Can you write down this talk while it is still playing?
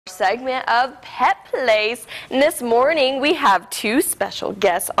Segment of Pet Place, and this morning we have two special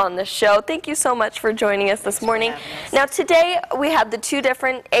guests on the show. Thank you so much for joining us this morning. Now today we have the two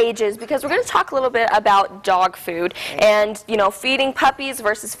different ages because we're going to talk a little bit about dog food and feeding puppies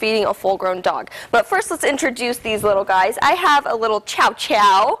versus feeding a full-grown dog. But first let's introduce these little guys. I have a little Chow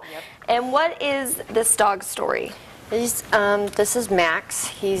Chow. And what is this dog's story? This is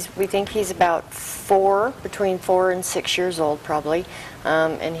Max. We think he's about between 4 and 6 years old probably,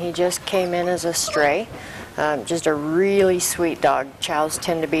 and he just came in as a stray. Just a really sweet dog. Chows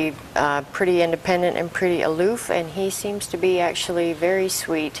tend to be pretty independent and pretty aloof, and he seems to be actually very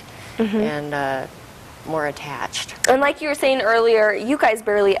sweet and more attached. And like you were saying earlier, you guys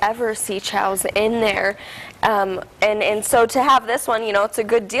barely ever see chows in there. And so to have this one, it's a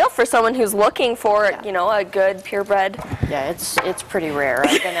good deal for someone who's looking for, a good purebred. Yeah, it's pretty rare.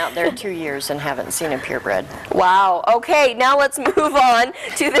 I've been out there 2 years and haven't seen a purebred. Wow. Okay, now let's move on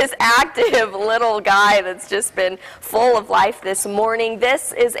to this active little guy that's just been full of life this morning.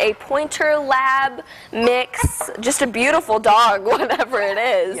 This is a Pointer Lab mix, just a beautiful dog, whatever it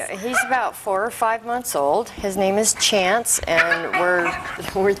is. Yeah, he's about 4 or 5 months old. His name is Chance, and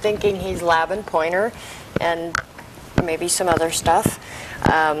we're thinking he's Lab and Pointer, and maybe some other stuff.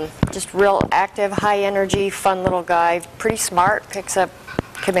 Just real active, high energy, fun little guy, pretty smart, picks up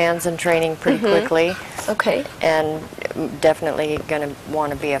commands and training pretty quickly. Okay. And definitely going to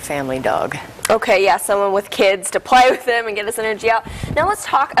want to be a family dog. Okay, yeah, someone with kids to play with him and get his energy out. Now let's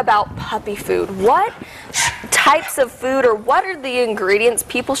talk about puppy food. What types of food, or what are the ingredients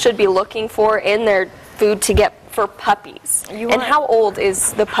people should be looking for in their food to get for puppies? And how old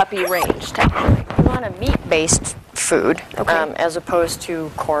is the puppy range technically? You want a meat-based food, as opposed to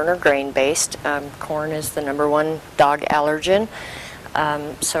corn or grain-based. Corn is the #1 dog allergen.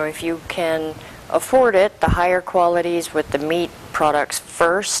 So if you can afford it, the higher qualities with the meat products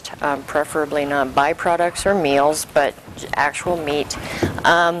first, preferably not byproducts or meals, but actual meat.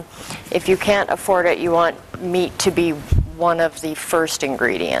 If you can't afford it, you want meat to be one of the first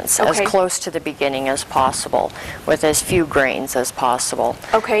ingredients, as close to the beginning as possible, with as few grains as possible.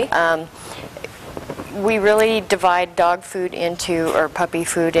 Okay. We really divide dog food or puppy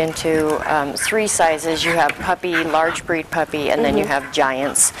food into 3 sizes. You have puppy, large breed puppy, and then you have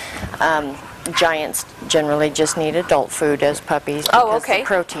giants. Giants generally just need adult food as puppies because the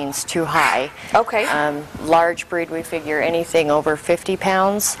protein's too high. Okay. Large breed, we figure anything over 50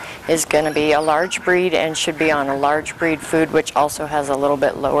 pounds is going to be a large breed and should be on a large breed food, which also has a little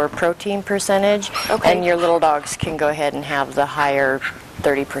bit lower protein percentage. Okay. And your little dogs can go ahead and have the higher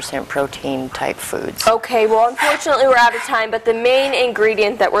 30% protein type foods. Okay, well unfortunately we're out of time, but the main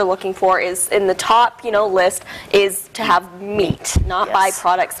ingredient that we're looking for is in the top, list is to have meat, not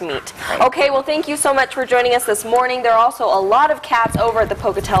byproducts meat. Right. Okay, well thank you so much for joining us this morning. There are also a lot of cats over at the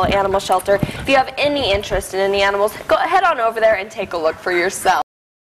Pocatello Animal Shelter. If you have any interest in any animals, go head on over there and take a look for yourself.